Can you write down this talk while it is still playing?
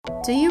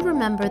Do you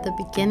remember the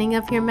beginning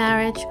of your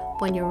marriage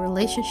when your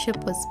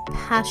relationship was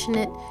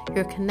passionate,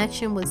 your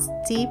connection was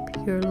deep,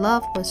 your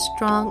love was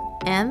strong,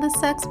 and the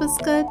sex was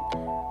good?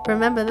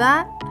 Remember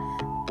that?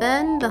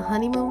 Then the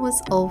honeymoon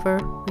was over,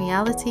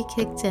 reality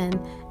kicked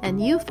in,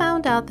 and you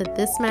found out that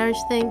this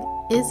marriage thing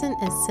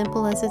isn't as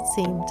simple as it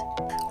seemed.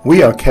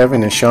 We are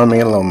Kevin and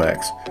Charmaine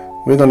Lomax.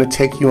 We're going to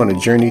take you on a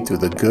journey through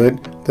the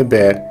good, the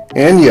bad,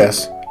 and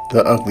yes,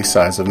 the ugly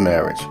sides of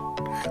marriage.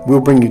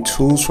 We'll bring you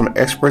tools from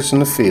experts in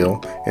the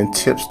field and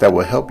tips that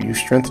will help you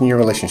strengthen your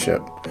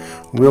relationship.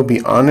 We'll be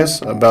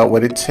honest about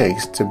what it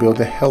takes to build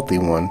a healthy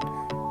one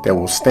that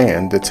will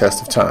stand the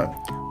test of time.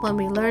 When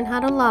we learn how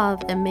to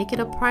love and make it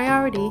a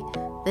priority,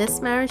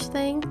 this marriage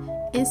thing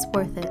is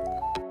worth it.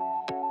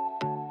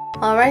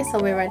 All right, so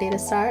we're ready to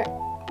start?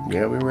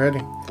 Yeah, we're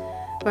ready.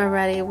 We're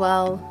ready.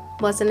 Well,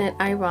 wasn't it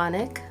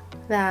ironic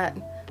that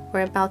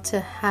we're about to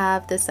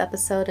have this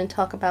episode and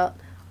talk about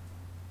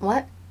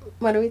what?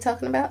 What are we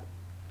talking about?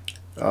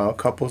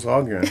 Couples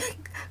arguing.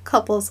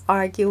 Couples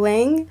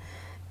arguing.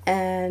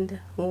 And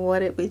what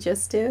did we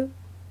just do?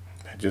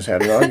 Just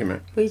had an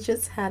argument. We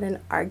just had an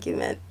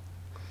argument.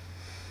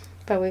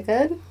 But we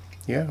good?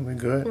 Yeah, we're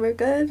good. We're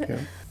good? Yeah.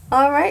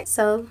 All right,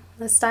 so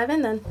let's dive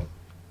in then.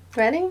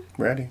 Ready?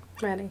 Ready.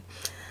 Ready.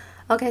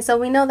 Okay, so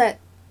we know that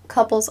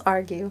couples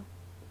argue.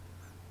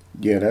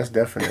 Yeah, that's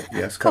definite.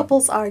 Yes,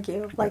 Couples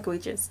argue like we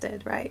just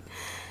did, right?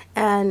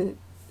 And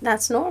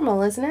that's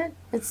normal, isn't it?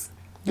 It's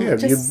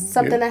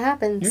something that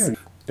happens. Yeah,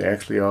 they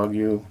actually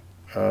argue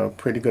a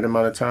pretty good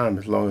amount of time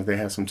as long as they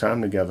have some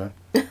time together.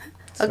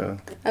 So,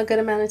 a good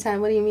amount of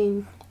time. What do you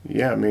mean?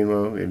 Yeah, I mean,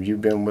 well, if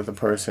you've been with a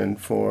person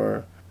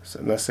for,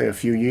 let's say, a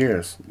few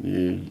years,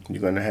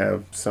 you're going to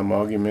have some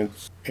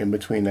arguments in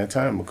between that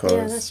time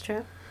because that's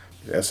true.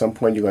 At some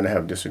point you're going to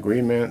have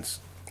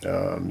disagreements.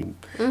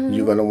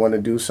 You're going to want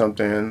to do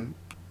something.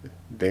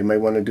 They may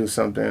want to do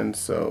something,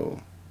 so...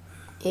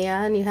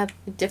 Yeah, and you have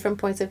different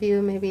points of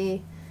view.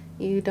 Maybe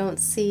you don't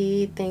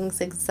see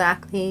things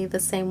exactly the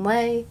same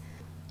way.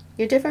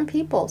 You're different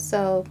people,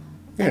 so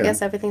I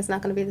guess everything's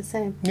not going to be the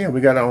same. Yeah,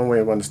 we got our own way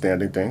of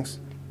understanding things.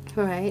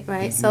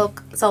 Right. So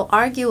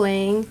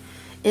arguing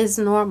is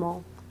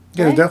normal.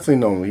 Yeah, right? It's definitely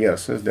normal.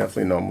 Yes, it's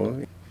definitely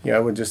normal. Yeah, I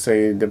would just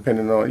say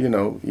depending on,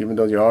 even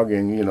though you're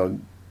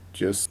arguing,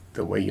 just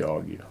the way you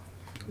argue.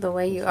 The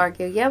way you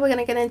argue. Yeah, we're going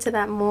to get into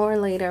that more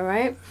later,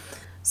 right?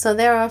 So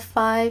there are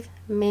 5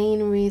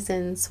 main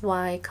reasons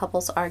why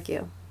couples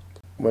argue.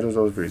 What are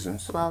those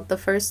reasons? Well, the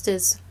first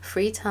is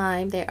free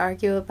time. They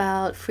argue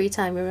about free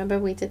time. Remember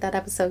we did that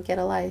episode, Get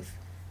a Life.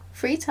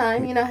 Free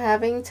time,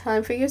 having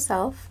time for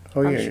yourself.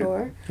 I'm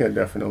sure. Yeah,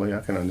 definitely. I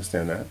can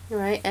understand that.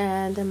 Right,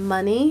 and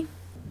money.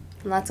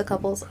 Lots of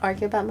couples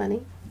argue about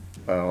money.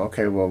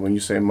 Okay, well, when you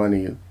say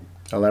money,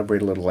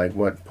 elaborate a little, like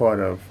what part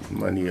of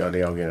money are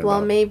they arguing about?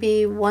 Well,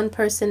 maybe one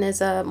person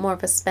is more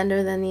of a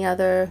spender than the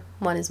other.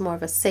 One is more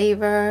of a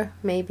saver.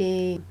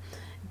 Maybe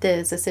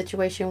there's a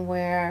situation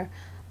where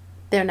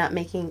they're not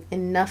making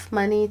enough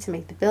money to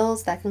make the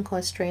bills. That can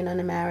cause strain on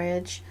a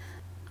marriage.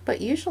 But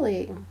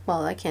usually,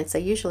 well, I can't say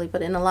usually,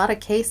 but in a lot of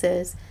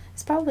cases,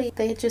 it's probably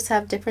they just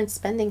have different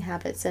spending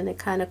habits and it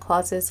kind of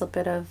causes a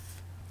bit of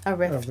a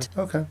rift.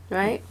 Okay.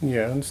 Right?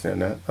 Yeah, I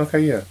understand that. Okay,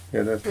 yeah.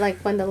 That's... Like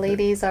when the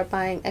ladies are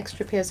buying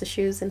extra pairs of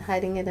shoes and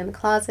hiding it in the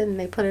closet and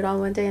they put it on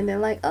one day and they're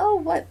like, oh,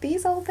 what,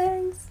 these old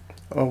things?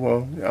 Oh,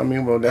 well,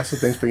 that's the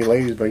things for you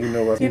ladies, but you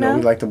know what? We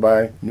like to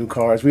buy new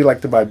cars. We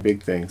like to buy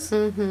big things.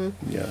 Mm-hmm.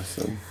 Yeah,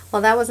 so.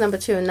 Well, that was number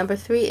 2. And number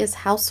 3 is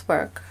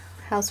housework.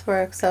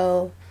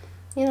 So,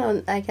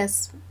 I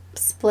guess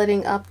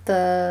splitting up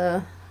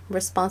the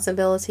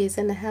responsibilities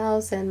in the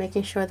house and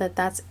making sure that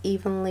that's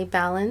evenly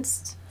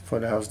balanced. For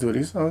the house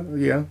duties,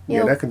 yeah,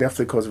 that could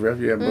definitely cause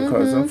rift. Yeah,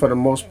 because for the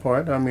most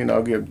part,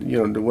 I'll give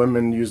the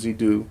women usually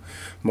do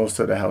most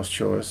of the house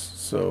chores,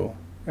 so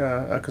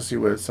I could see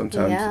where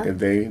sometimes if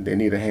they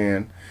need a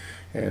hand,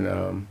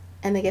 and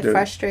they get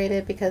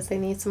frustrated because they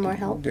need some more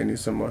help. They need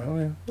some more help.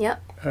 Yeah.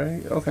 Yep. All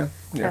right. Okay.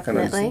 Yeah,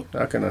 definitely.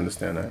 I can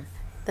understand that.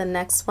 The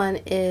next one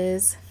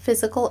is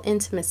physical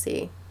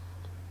intimacy.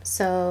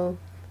 So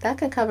that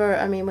can cover,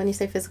 when you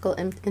say physical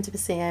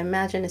intimacy, I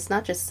imagine it's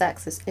not just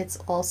sex. It's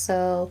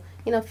also,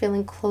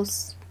 feeling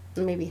close,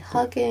 maybe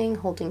hugging,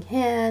 holding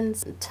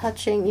hands,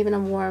 touching, even a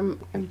warm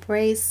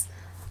embrace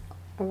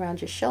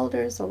around your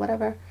shoulders or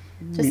whatever.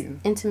 Just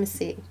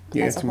intimacy.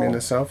 Yeah, intimacy in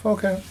itself.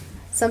 Okay.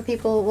 Some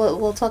people,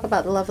 we'll talk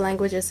about love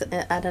languages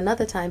at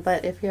another time,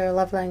 but if your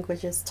love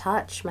language is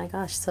touch, my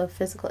gosh, so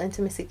physical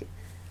intimacy,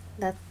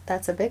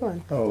 that's a big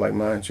one. Oh, like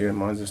mine, yeah,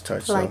 mine's is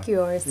touch. Like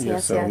yours,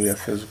 yes. Yeah,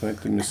 physical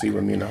intimacy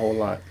would mean a whole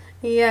lot.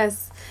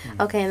 Yes.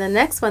 Okay, and the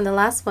next one, the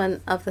last one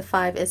of the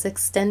 5 is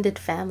extended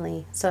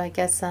family. So I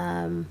guess...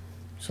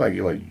 It's like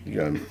your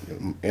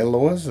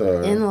in-laws?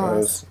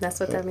 In-laws. That's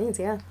what that means,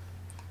 yeah.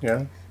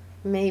 Yeah.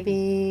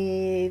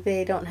 Maybe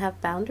they don't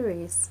have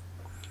boundaries.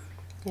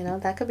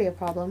 That could be a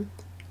problem.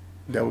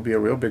 that would be a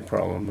real big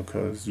problem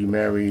because you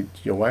married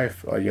your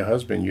wife or your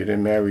husband. You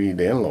didn't marry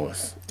the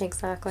in-laws.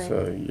 Exactly.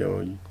 So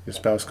your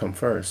spouse come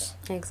first.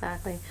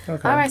 Exactly.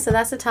 Okay. All right, so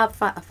that's the top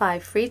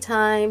five: free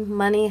time,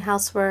 money,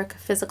 housework,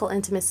 physical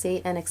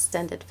intimacy, and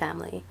extended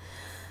family.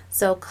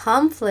 So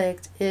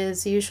conflict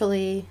is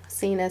usually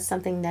seen as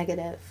something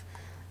negative.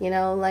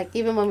 Like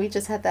even when we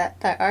just had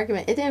that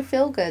argument, it didn't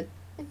feel good.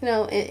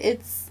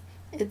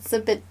 It's a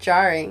bit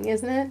jarring,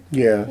 isn't it?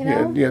 Yeah,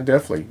 yeah,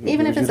 definitely.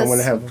 Even if you it's don't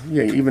want to have,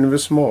 even if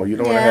it's small, you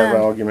don't want to have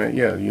an argument.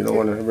 Yeah, you don't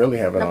want to really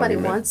have an Nobody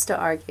argument. wants to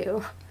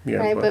argue, Yeah,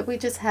 right? But we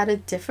just had a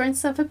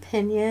difference of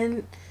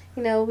opinion.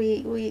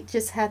 We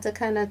just had to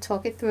kind of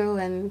talk it through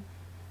and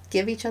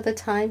give each other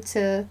time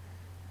to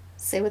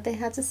say what they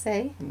had to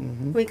say.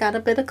 Mm-hmm. We got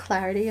a bit of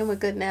clarity and we're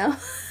good now.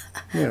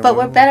 Yeah, but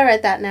we're better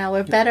at that now.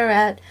 We're better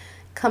at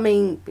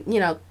coming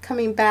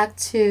back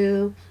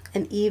to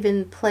an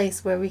even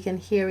place where we can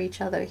hear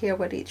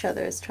what each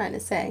other is trying to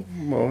say.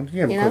 Well,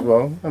 yeah,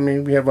 because, I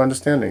mean, we have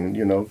understanding.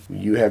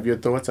 You have your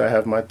thoughts, I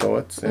have my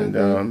thoughts, and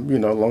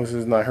Mm-hmm. as long as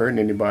it's not hurting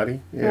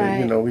anybody,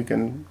 Right. We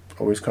can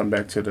always come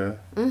back to the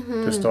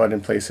Mm-hmm. starting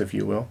place, if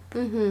you will.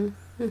 Mm-hmm.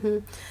 Mm-hmm.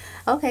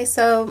 Okay,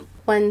 so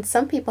when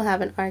some people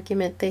have an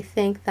argument, they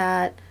think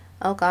that,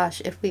 oh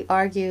gosh, if we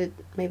argued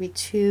maybe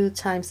 2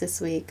 times this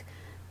week,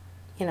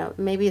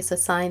 maybe it's a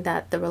sign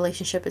that the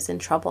relationship is in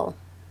trouble.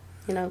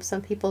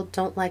 Some people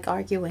don't like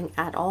arguing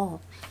at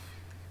all.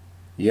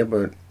 Yeah,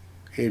 but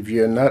if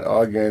you're not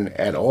arguing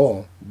at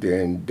all,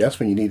 then that's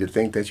when you need to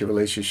think that your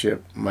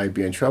relationship might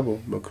be in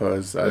trouble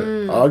because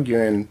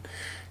arguing,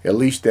 at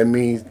least that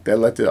means that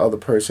let the other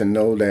person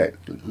know that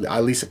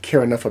at least I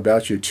care enough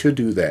about you to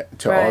do that,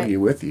 to Right.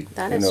 argue with you.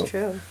 That is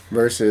true.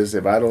 Versus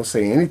if I don't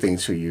say anything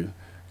to you,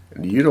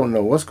 you don't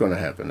know what's going to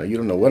happen or you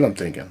don't know what I'm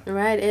thinking.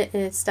 Right.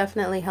 It's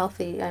definitely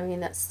healthy. I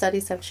mean,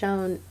 studies have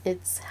shown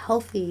it's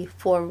healthy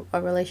for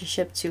a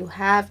relationship to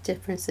have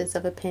differences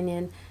of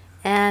opinion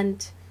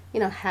and,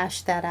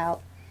 hash that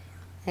out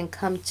and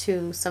come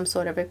to some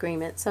sort of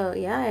agreement. So,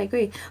 yeah, I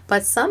agree.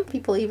 But some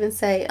people even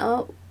say,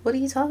 oh, what are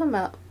you talking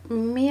about?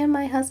 Me and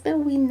my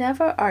husband, we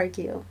never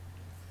argue.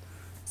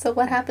 So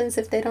what happens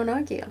if they don't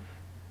argue?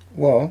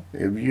 Well,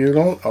 if you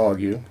don't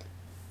argue,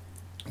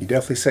 you're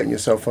definitely setting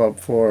yourself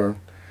up for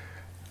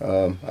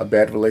a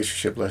bad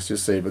relationship, let's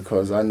just say,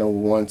 because I know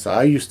once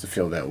I used to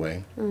feel that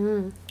way.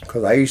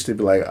 Because I used to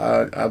be like,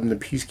 I'm the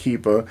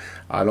peacekeeper.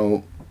 I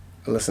don't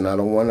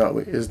want to,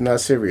 it's not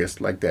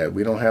serious like that.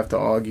 We don't have to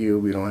argue.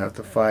 We don't have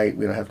to fight.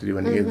 We don't have to do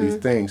any of these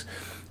things.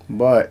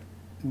 But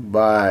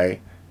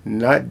by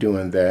not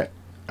doing that,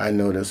 I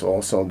noticed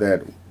also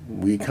that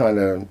we kind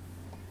of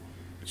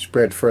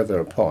spread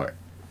further apart.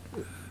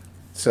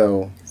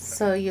 So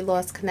you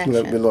lost connection.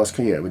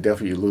 We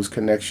definitely lose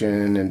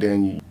connection, and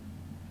then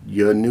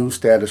your new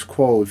status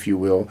quo, if you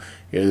will,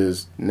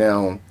 is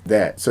now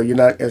that. So you're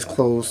not as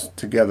close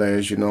together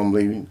as you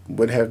normally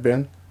would have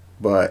been,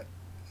 but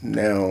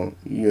now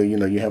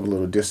you have a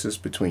little distance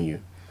between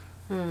you.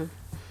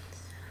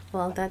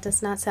 Well, that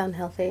does not sound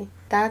healthy.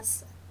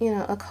 That's,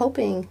 a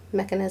coping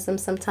mechanism.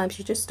 Sometimes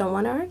you just don't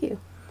want to argue.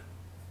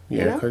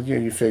 Yeah, because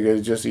you figure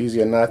it's just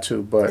easier not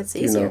to, but it's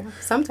easier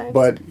sometimes.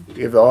 But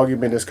if the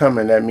argument is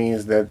coming, that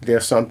means that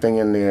there's something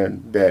in there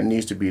that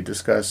needs to be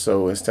discussed.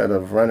 So instead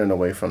of running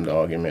away from the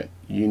argument,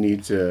 you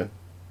need to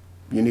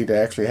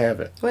actually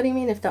have it. What do you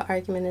mean if the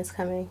argument is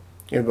coming?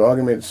 If the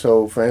argument,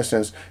 so for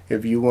instance,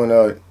 if you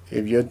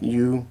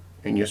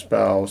and your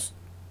spouse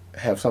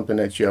have something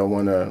that y'all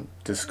want to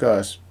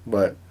discuss,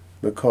 but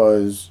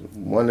because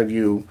one of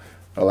you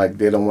are like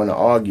they don't want to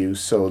argue,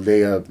 so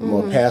they are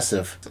more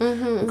passive.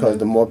 Because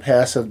the more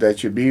passive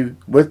that you be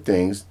with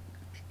things,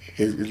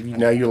 is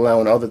now you're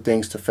allowing other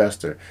things to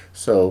fester.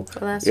 So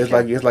it's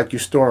like you're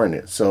storing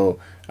it. So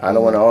I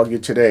don't want to argue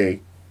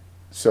today,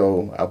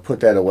 so I'll put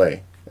that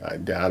away. I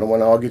don't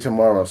want to argue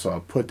tomorrow, so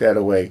I'll put that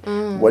away.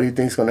 What do you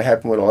think is going to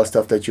happen with all the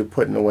stuff that you're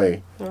putting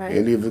away? Right.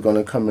 It's either going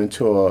to come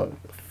into a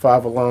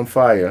 5-alarm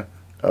fire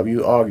of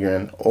you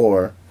arguing,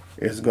 or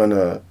it's going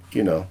to,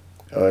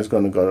 it's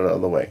going to go the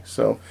other way.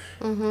 So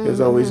it's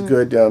always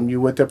good. You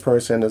with the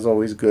person, it's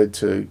always good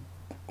to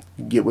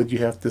get what you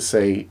have to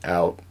say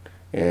out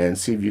and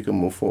see if you can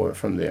move forward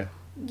from there.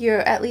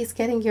 You're at least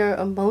getting your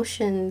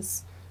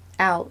emotions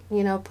out,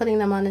 putting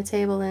them on the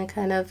table and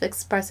kind of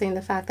expressing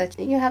the fact that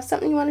you have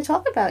something you want to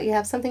talk about. You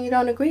have something you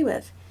don't agree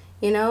with,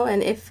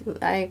 and if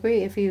I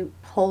agree, if you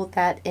hold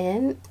that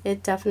in,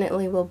 it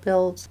definitely will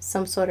build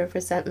some sort of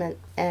resentment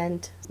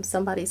and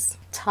somebody's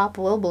top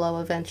will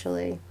blow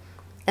eventually.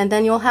 And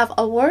then you'll have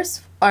a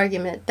worse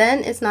argument.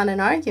 Then it's not an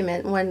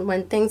argument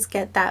when things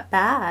get that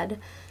bad.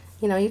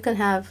 You can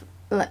have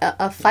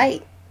a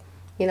fight,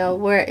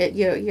 where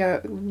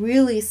you're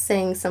really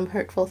saying some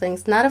hurtful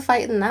things. Not a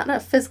fight, not a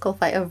physical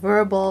fight, a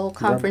verbal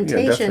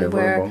confrontation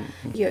where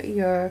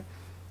you're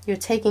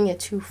taking it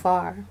too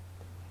far.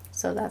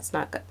 So that's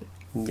not good.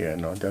 Yeah,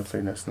 no,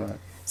 definitely that's not.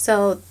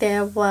 So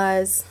there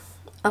was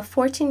a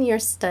 14-year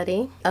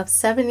study of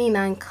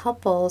 79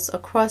 couples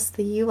across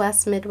the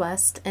U.S.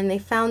 Midwest, and they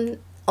found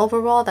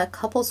overall that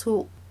couples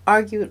who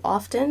argued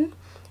often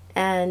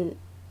and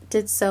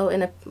did so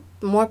in a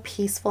more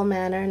peaceful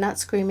manner, not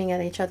screaming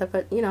at each other,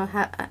 but,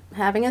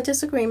 having a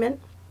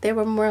disagreement, they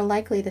were more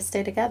likely to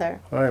stay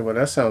together. All right, well,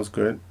 that sounds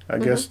good. I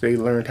guess they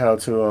learned how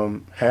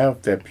to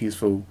have that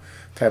peaceful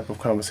type of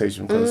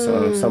conversation, because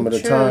some of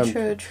the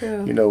time,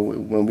 True.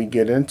 when we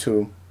get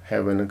into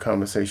having a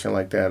conversation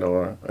like that,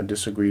 or a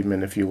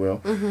disagreement, if you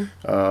will,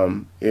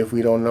 if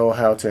we don't know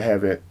how to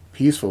have it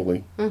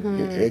peacefully,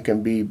 it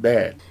can be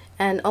bad.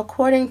 And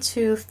according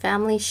to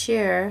Family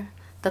Share,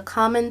 the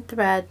common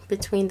thread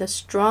between the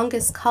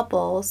strongest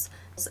couples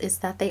is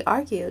that they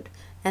argued.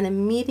 And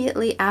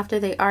immediately after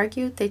they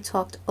argued, they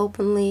talked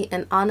openly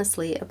and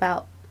honestly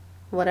about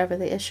whatever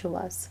the issue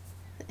was.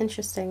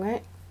 Interesting,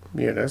 right?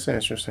 Yeah, that's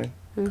interesting.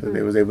 Because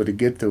they was able to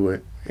get through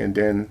it, and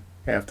then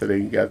after they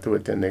got through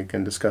it, then they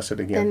can discuss it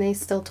again. And they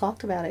still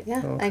talked about it,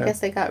 yeah. Okay. I guess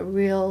they got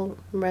real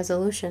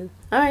resolution.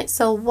 All right,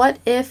 so what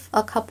if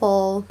a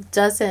couple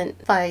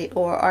doesn't fight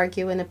or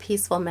argue in a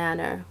peaceful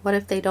manner? What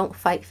if they don't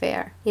fight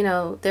fair?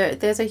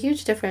 There's a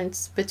huge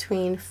difference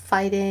between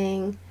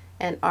fighting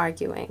and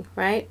arguing,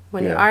 right?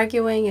 When you're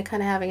arguing, you're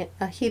kind of having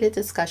a heated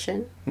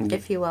discussion,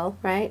 if you will,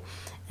 right?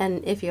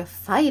 And if you're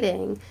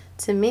fighting,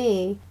 to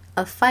me,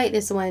 a fight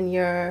is when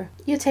you're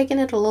taking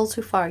it a little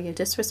too far. You're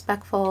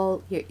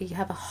disrespectful. You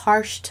have a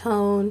harsh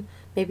tone.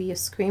 Maybe you're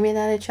screaming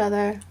at each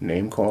other.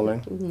 Name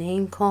calling.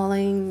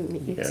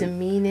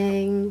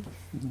 Demeaning,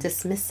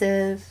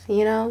 dismissive.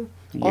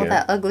 All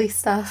that ugly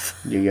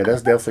stuff. Yeah,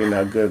 that's definitely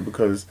not good,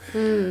 because,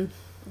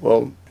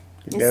 well,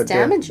 it's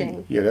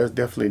damaging. That's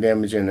definitely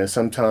damaging, and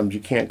sometimes you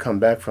can't come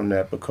back from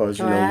that, because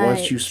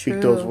once you speak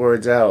true. those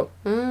words out,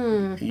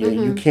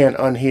 you can't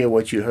unhear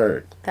what you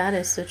heard. That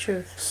is the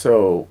truth.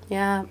 So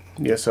yeah.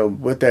 So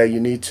with that, you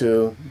need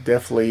to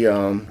definitely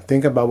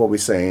think about what we're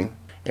saying,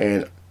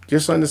 and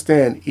just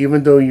understand,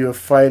 even though you're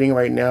fighting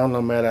right now,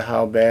 no matter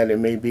how bad it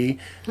may be,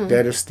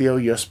 that is still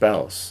your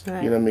spouse.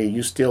 Right. You know what I mean?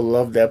 You still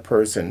love that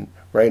person.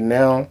 Right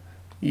now,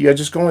 you're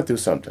just going through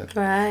something.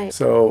 Right.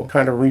 So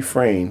kind of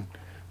refrain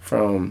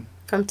from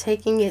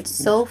taking it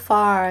so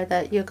far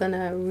that you're going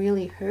to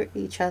really hurt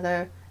each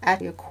other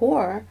at your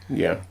core.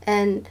 Yeah.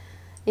 And,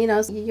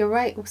 you're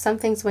right. Some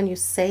things, when you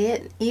say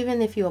it,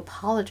 even if you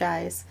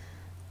apologize,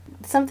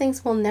 some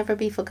things will never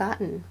be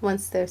forgotten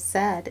once they're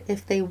said,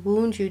 if they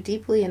wound you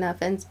deeply enough.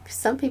 And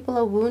some people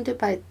are wounded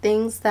by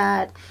things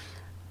that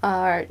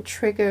are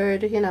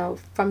triggered,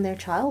 from their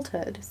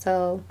childhood.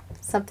 So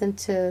something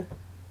to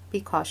be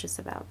cautious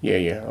about.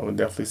 Yeah, I would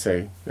definitely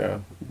say,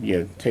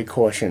 take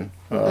caution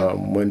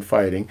when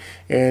fighting.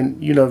 And,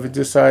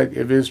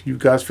 if you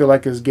guys feel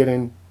like it's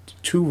getting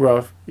too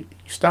rough,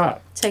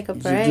 stop. Take a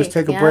break. Just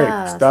take a break.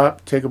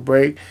 Stop, take a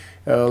break.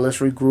 Let's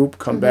regroup,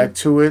 come back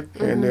to it,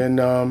 and then,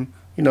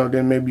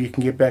 then maybe you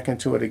can get back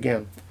into it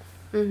again.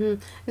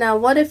 Now,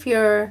 what if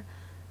you're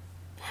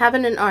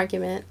having an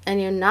argument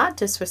and you're not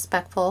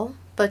disrespectful,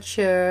 but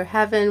you're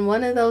having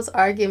one of those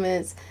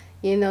arguments,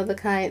 the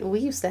kind, we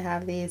used to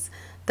have these,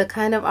 the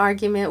kind of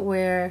argument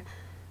where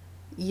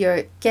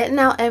you're getting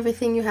out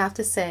everything you have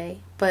to say,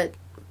 but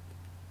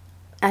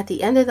at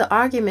the end of the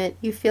argument,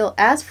 you feel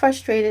as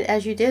frustrated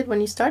as you did when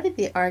you started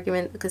the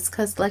argument,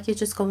 because like you're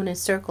just going in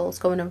circles,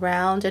 going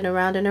around and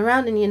around and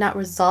around, and you're not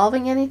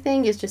resolving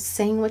anything. You're just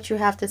saying what you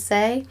have to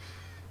say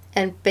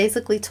and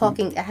basically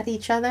talking at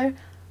each other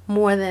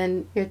more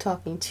than you're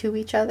talking to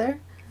each other.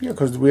 Yeah,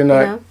 because you're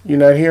not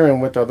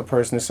hearing what the other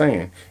person is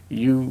saying.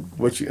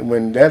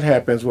 When that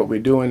happens, what we're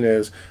doing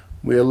is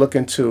we're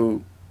looking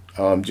to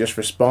just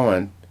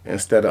respond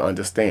instead of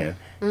understand.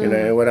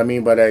 And what I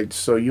mean by that,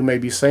 so you may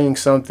be saying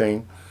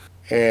something,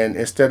 and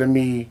instead of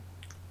me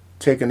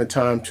taking the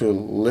time to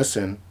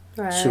listen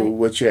to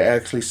what you're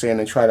actually saying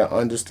and try to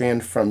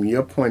understand from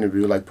your point of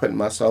view, like putting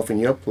myself in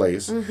your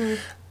place,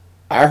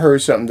 I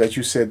heard something that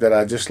you said that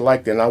I just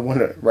liked, and I want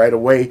to right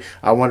away.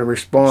 I want to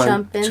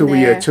respond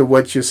to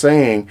what you're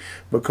saying,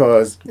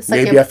 because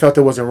maybe I felt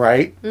it wasn't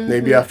right.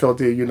 Maybe I felt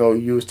that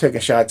you was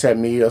taking shots at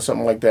me or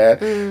something like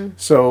that.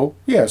 So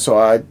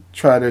I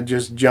try to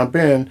just jump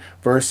in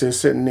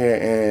versus sitting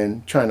there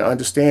and trying to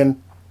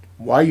understand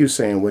why you're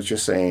saying what you're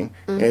saying,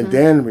 and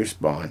then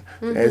respond.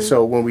 And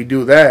so when we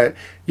do that,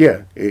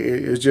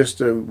 it's just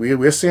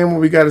we're saying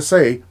what we got to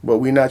say, but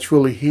we're not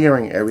truly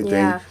hearing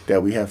everything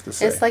that we have to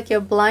say. It's like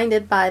you're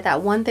blinded by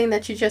that one thing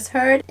that you just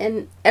heard,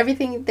 and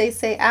everything they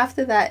say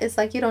after that, it's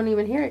like you don't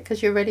even hear it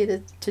because you're ready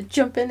to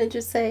jump in and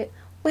just say,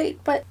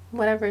 wait, but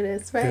whatever it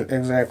is, right?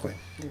 Exactly.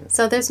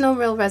 So there's no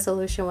real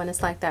resolution when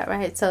it's like that,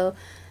 right? So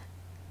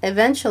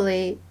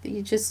eventually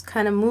you just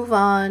kind of move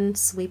on,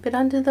 sweep it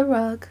under the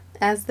rug,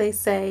 as they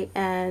say,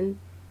 and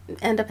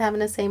end up having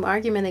the same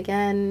argument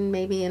again,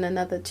 maybe in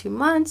another 2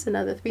 months,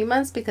 another 3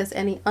 months, because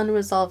any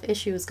unresolved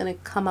issue is going to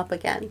come up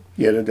again.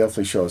 Yeah, they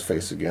definitely show its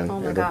face again. Oh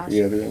my gosh.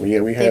 Yeah,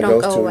 we had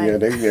those two. Away.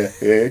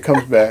 It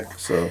comes back.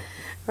 So.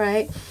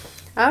 Right.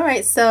 All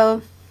right.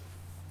 So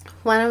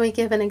why don't we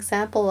give an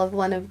example of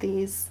one of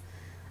these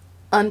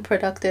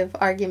unproductive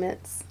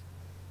arguments?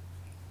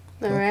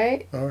 All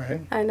right. All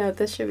right. I know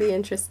this should be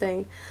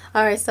interesting.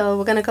 All right, so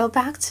we're gonna go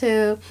back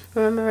to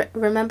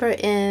remember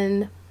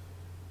in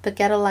the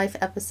Ghetto Life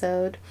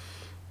episode,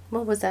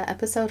 what was that,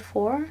 episode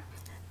 4?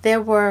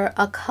 There were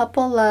a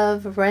couple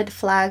of red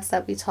flags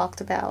that we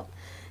talked about.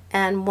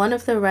 And one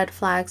of the red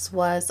flags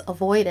was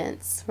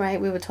avoidance,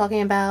 right? We were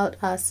talking about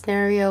a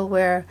scenario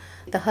where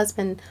the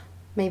husband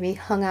maybe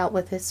hung out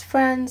with his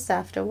friends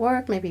after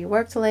work, maybe he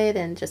worked late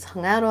and just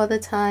hung out all the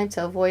time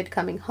to avoid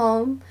coming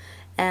home.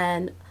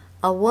 And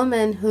a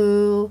woman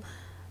who,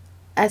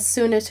 as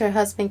soon as her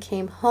husband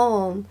came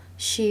home,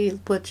 she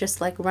would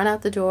just like run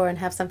out the door and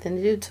have something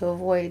to do to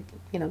avoid,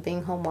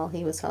 being home while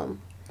he was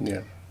home.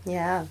 Yeah.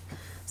 Yeah.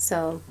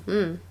 So,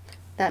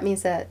 that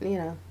means that,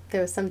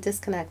 there was some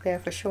disconnect there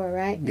for sure,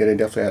 right? Yeah, they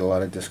definitely had a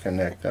lot of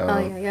disconnect.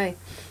 Yeah.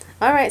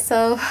 All right,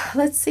 so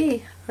let's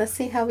see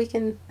how we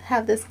can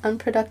have this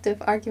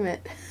unproductive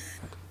argument.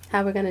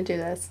 How we're going to do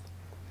this.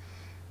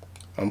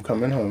 I'm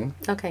coming home.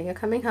 Okay, you're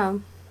coming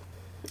home.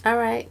 All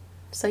right,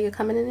 so you're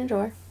coming in the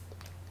door.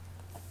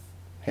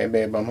 Hey,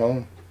 babe, I'm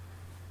home.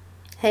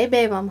 Hey,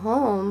 babe, I'm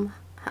home.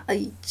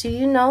 Do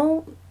you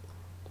know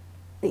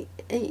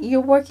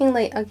you're working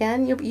late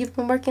again? You've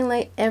been working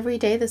late every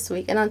day this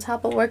week, and on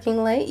top of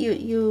working late,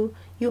 you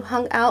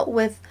hung out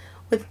with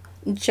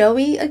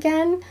Joey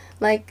again.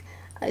 Like,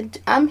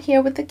 I'm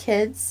here with the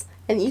kids,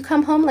 and you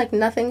come home like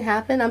nothing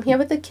happened. I'm here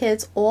with the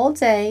kids all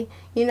day,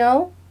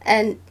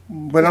 and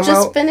but I'm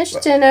just out,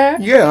 finished dinner.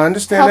 Yeah, I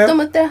understand help that. them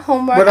with their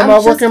homework. But I'm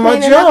out working my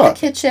cleaning up job. the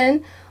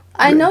kitchen.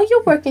 I know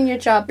you're working your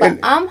job, but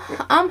I'm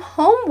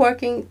home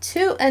working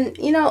too, and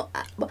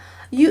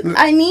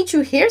I need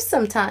you here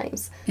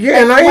sometimes.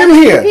 Yeah, and I am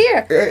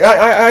here.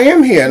 I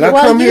am here. And well,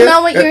 I come you here,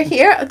 know what? You're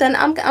here. Then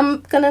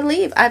I'm gonna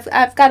leave.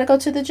 I've got to go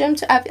to the gym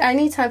too. I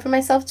need time for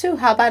myself too.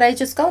 How about I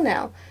just go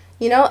now?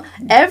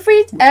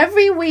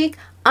 Every week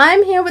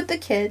I'm here with the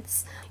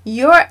kids.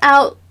 You're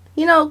out.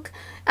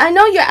 I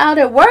know you're out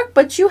at work,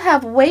 but you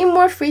have way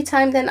more free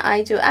time than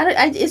I do.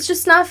 It's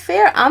just not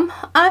fair.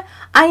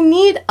 I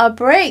need a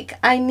break.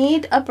 I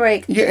need a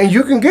break. Yeah, and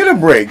you can get a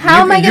break.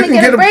 How am I going to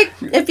get a break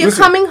if you're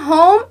coming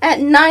home at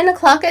 9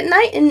 o'clock at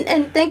night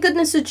and thank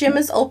goodness the gym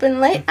is open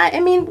late? I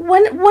mean,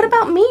 what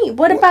about me?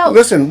 What about...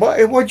 Listen,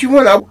 what you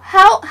want...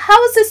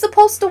 How is this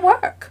supposed to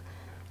work?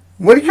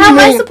 What do you How mean?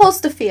 am I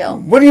supposed to feel?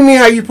 What do you mean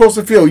how you supposed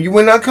to feel? You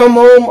when I come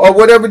home or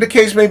whatever the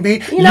case may be.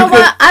 You know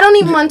what? I don't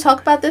even want to talk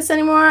about this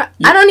anymore.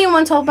 I don't even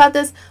want to talk about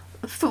this.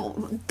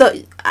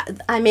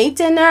 I made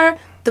dinner.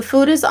 The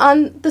food is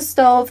on the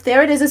stove.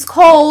 There it is. It's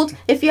cold.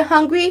 If you're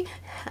hungry,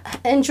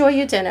 enjoy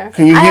your dinner.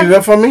 Can you heat it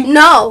up for me?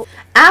 No.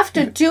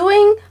 After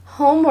doing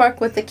homework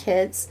with the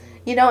kids,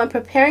 and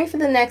preparing for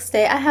the next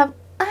day,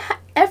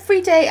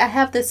 every day I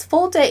have this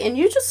full day, and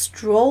you just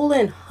stroll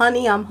in,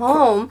 honey, I'm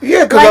home.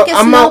 Yeah, because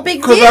it's no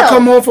big deal. Because I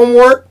come home from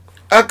work.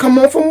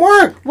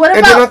 What about,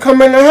 and then I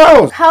come in the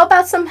house. How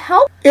about some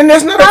help? And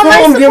that's not a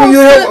problem giving you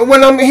help.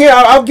 When I'm here,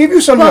 I'll give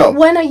you some help. But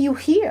when are you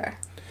here?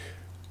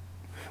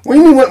 What do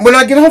you mean when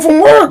I get home from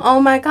work?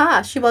 Oh my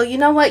gosh. Well, you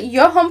know what?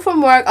 You're home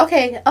from work.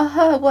 Okay.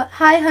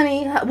 Hi,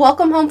 honey.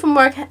 Welcome home from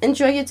work.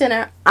 Enjoy your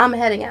dinner. I'm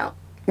heading out.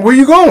 Where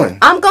you going?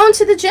 I'm going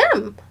to the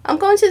gym.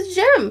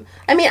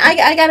 I mean,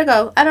 I gotta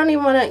go. I don't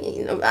even want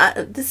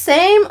to, the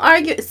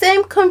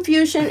same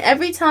confusion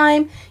every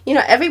time.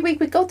 Every week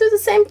we go through the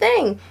same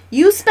thing.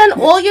 You spend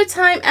all your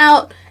time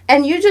out,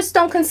 and you just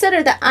don't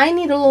consider that I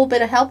need a little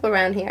bit of help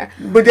around here.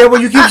 But that's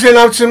what you keep saying.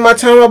 I'm spending my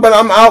time out, but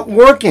I'm out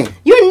working.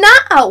 You're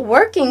not out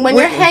working when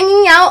you're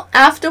hanging out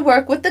after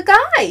work with the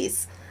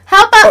guys.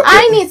 How about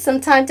I need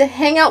some time to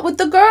hang out with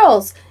the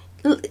girls?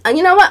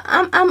 You know what?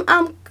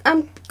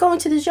 I'm going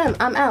to the gym.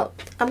 I'm out.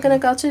 I'm going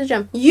to go to the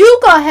gym. You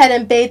go ahead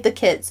and bathe the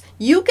kids.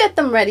 You get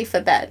them ready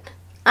for bed.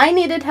 I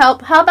needed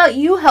help. How about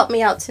you help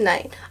me out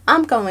tonight?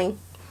 I'm going.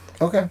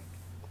 Okay.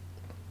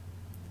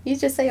 You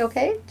just say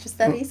okay? Just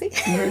that easy?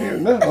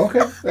 No,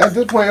 okay. At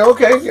this point,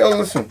 okay. Yo,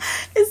 listen.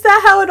 Is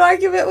that how an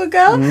argument would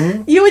go?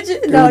 Mm-hmm. You would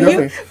just... No,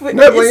 you...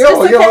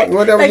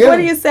 Whatever, like, what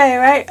do you say,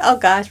 right? Oh,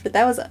 gosh. But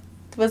that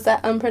was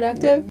that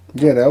unproductive?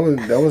 Yeah,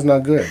 that was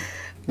not good.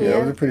 Yeah,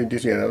 that was pretty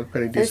decent. Yeah, that was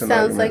pretty decent. It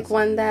sounds like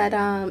one that,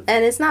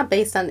 and it's not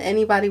based on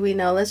anybody we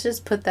know. Let's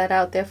just put that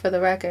out there for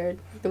the record.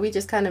 We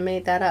just kind of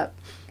made that up.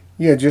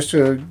 Yeah, just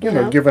to you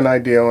know give an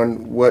idea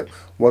on what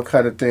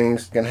kind of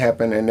things can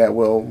happen and that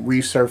will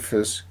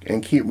resurface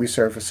and keep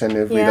resurfacing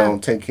if we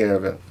don't take care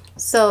of it.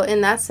 So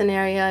in that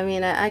scenario, I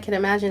mean, I can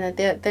imagine that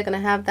they're going to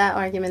have that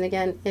argument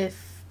again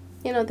if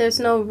there's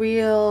no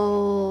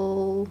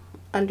real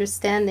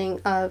understanding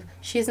of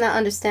she's not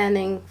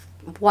understanding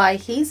why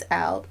he's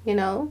out.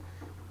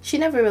 She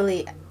never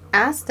really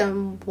asked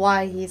him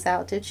why he's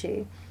out, did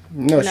she?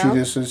 No,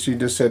 she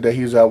just said that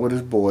he's out with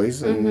his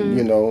boys,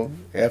 and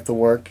after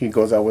work he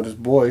goes out with his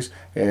boys,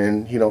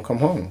 and he don't come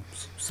home.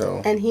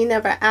 So. And he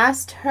never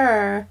asked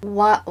her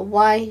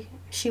why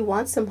she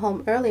wants him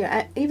home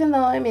earlier. Even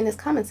though it's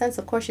common sense.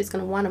 Of course, she's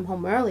going to want him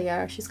home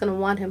earlier. She's going to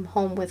want him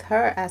home with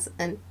her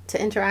and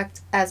to interact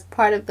as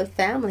part of the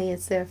family.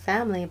 It's their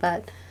family,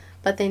 but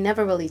they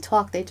never really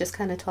talked. They just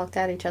kind of talked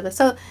at each other.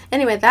 So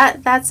anyway,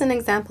 that's an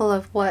example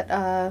of what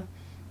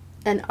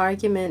an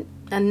argument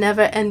a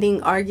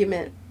never-ending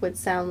argument would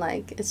sound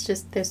like. It's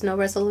just there's no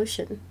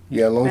resolution.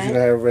 Yeah, as long as you right?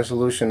 don't have a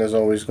resolution, it's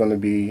always going to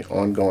be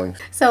ongoing.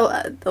 So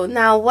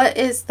now, what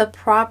is the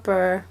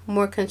proper,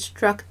 more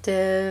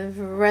constructive,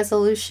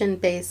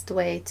 resolution-based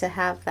way to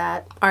have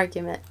that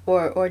argument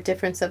or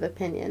difference of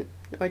opinion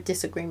or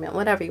disagreement,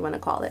 whatever you want to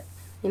call it?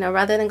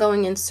 Rather than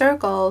going in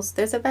circles,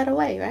 there's a better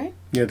way, right?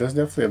 Yeah, there's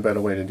definitely a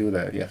better way to do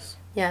that, yes.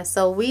 Yeah,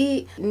 so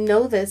we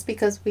know this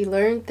because we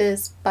learned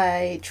this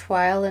by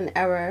trial and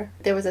error.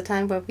 There was a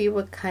time where we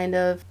were kind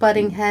of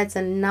butting heads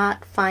and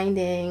not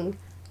finding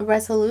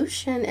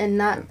resolution and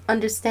not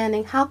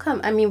understanding how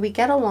come. I mean, we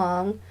get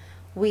along,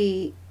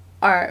 we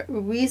are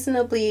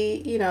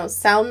reasonably,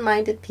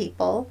 sound-minded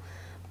people,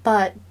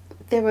 but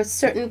there were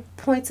certain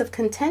points of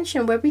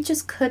contention where we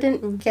just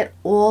couldn't get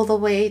all the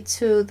way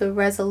to the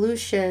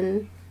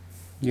resolution.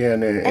 Yeah,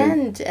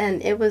 and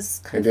it was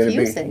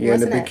confusing,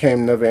 and then it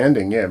became never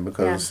ending,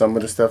 because some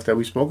of the stuff that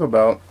we spoke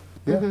about,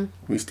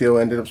 we still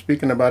ended up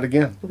speaking about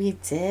again. We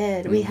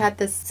did. We had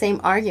the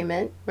same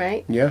argument,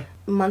 right? Yeah.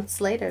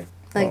 Months later,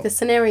 the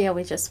scenario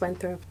we just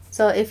went through.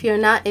 So if you're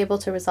not able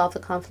to resolve the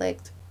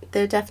conflict,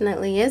 there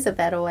definitely is a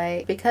better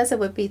way, because it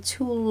would be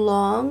too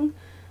long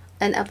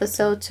an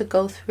episode to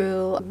go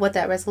through what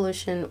that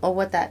resolution or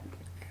what that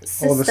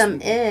system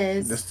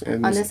is.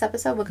 On this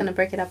episode, we're going to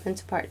break it up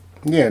into part.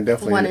 Yeah,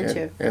 definitely. 1 and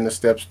 2. And the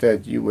steps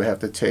that you would have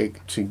to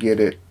take to get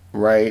it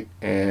right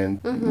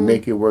and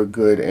make it work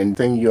good, and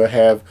then you'll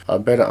have a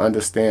better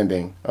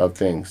understanding of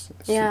things.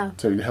 Yeah.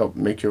 To help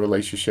make your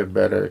relationship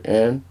better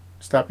and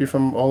stop you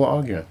from all the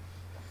arguing.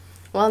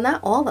 Well,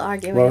 not all the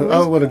arguing.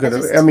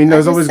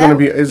 There's always going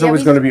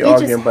to be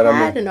arguing, but we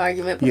had an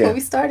argument before we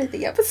started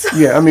the episode.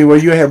 Yeah,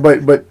 you have,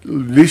 but at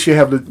least you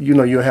have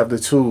you'll have the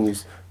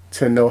tools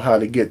to know how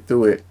to get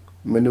through it,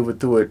 maneuver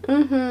through it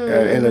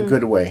in a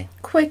good way.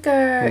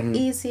 Quicker,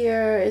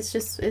 easier. It's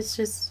just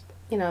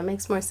it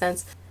makes more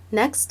sense.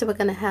 Next, we're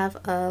going to have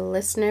a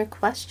listener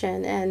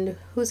question, and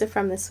who's it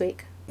from this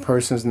week? The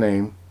person's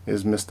name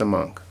is Mr.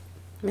 Monk.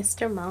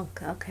 Mr.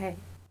 Monk, okay.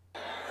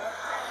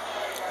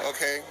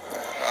 Okay,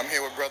 I'm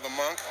here with Brother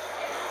Monk.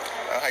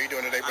 How you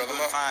doing today, Brother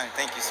Monk? Fine,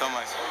 thank you so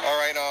much. All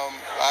right,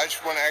 I just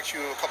want to ask you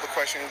a couple of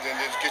questions and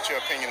just get your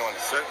opinion on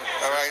it. Certainly.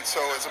 All right,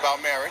 so it's about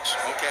marriage.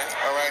 Okay.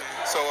 All right,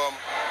 so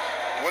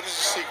what is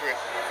the secret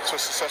to a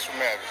successful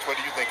marriage? What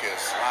do you think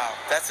is? Wow,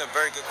 that's a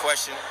very good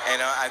question,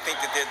 and I think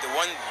that the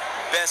one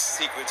best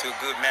secret to a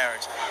good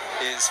marriage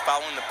is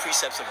following the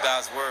precepts of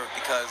God's word,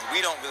 because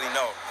we don't really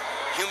know.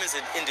 Humans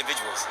are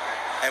individuals,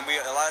 and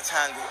a lot of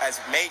times as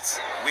mates,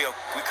 we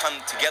come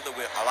together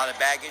with a lot of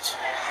baggage.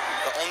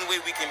 The only way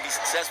we can be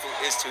successful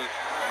is to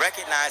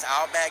recognize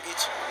our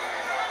baggage,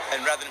 and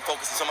rather than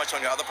focusing so much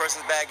on the other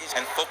person's baggage,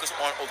 and focus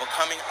on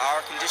overcoming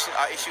our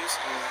issues,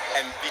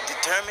 and be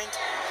determined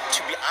to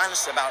be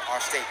honest about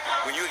our state.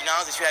 When you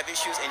acknowledge that you have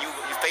issues and you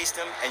face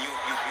them and you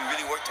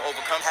really work to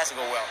overcome, it has to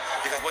go well.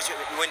 Because what you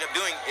end up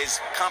doing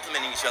is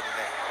complimenting each other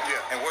then.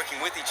 Yeah. And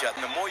working with each other.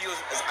 And the more you're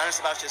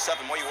honest about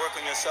yourself, the more you work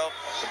on yourself,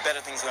 the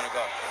better things are going to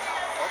go.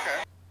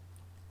 Okay.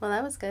 Well,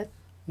 that was good.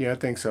 Yeah, I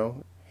think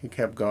so. He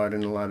kept God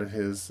in a lot of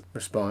his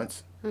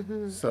response.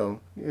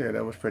 So, yeah,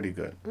 that was pretty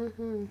good.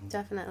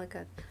 Definitely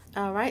good.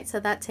 All right, so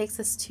that takes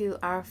us to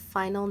our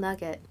final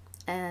nugget.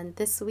 And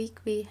this week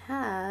we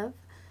have,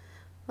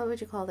 what would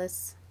you call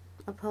this?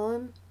 A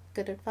poem?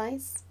 Good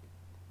advice?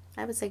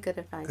 I would say good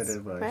advice. Good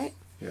advice. Right?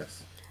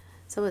 Yes.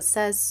 So it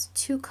says,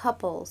 2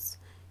 couples.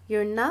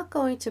 You're not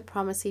going to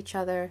promise each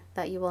other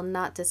that you will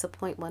not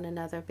disappoint one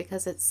another,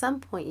 because at some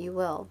point you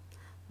will.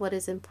 What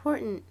is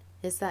important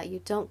is that you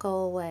don't go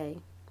away.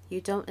 You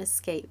don't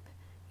escape.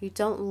 You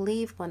don't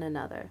leave one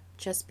another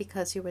just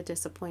because you were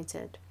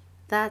disappointed.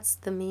 That's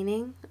the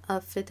meaning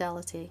of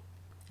fidelity.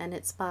 And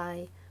it's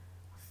by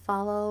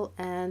Follow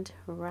and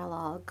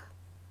Relog.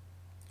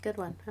 Good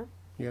one, huh?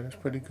 Yeah, that's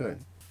pretty good.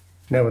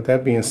 Now, with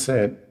that being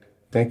said,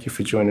 thank you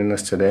for joining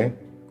us today.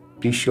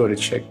 Be sure to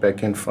check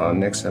back in for our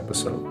next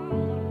episode.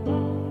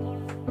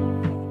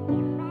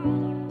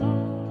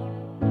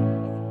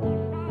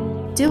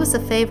 Do us a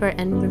favor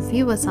and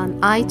review us on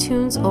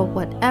iTunes or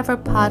whatever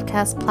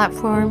podcast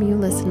platform you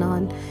listen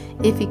on.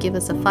 If you give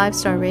us a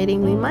 5-star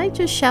rating, we might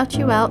just shout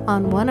you out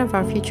on one of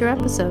our future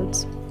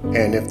episodes.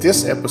 And if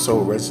this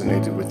episode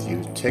resonated with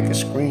you, take a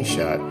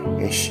screenshot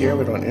and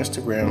share it on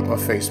Instagram or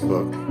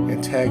Facebook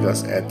and tag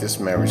us at This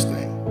Marriage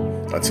Thing.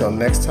 Until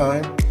next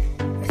time,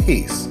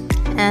 peace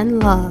and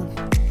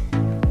love.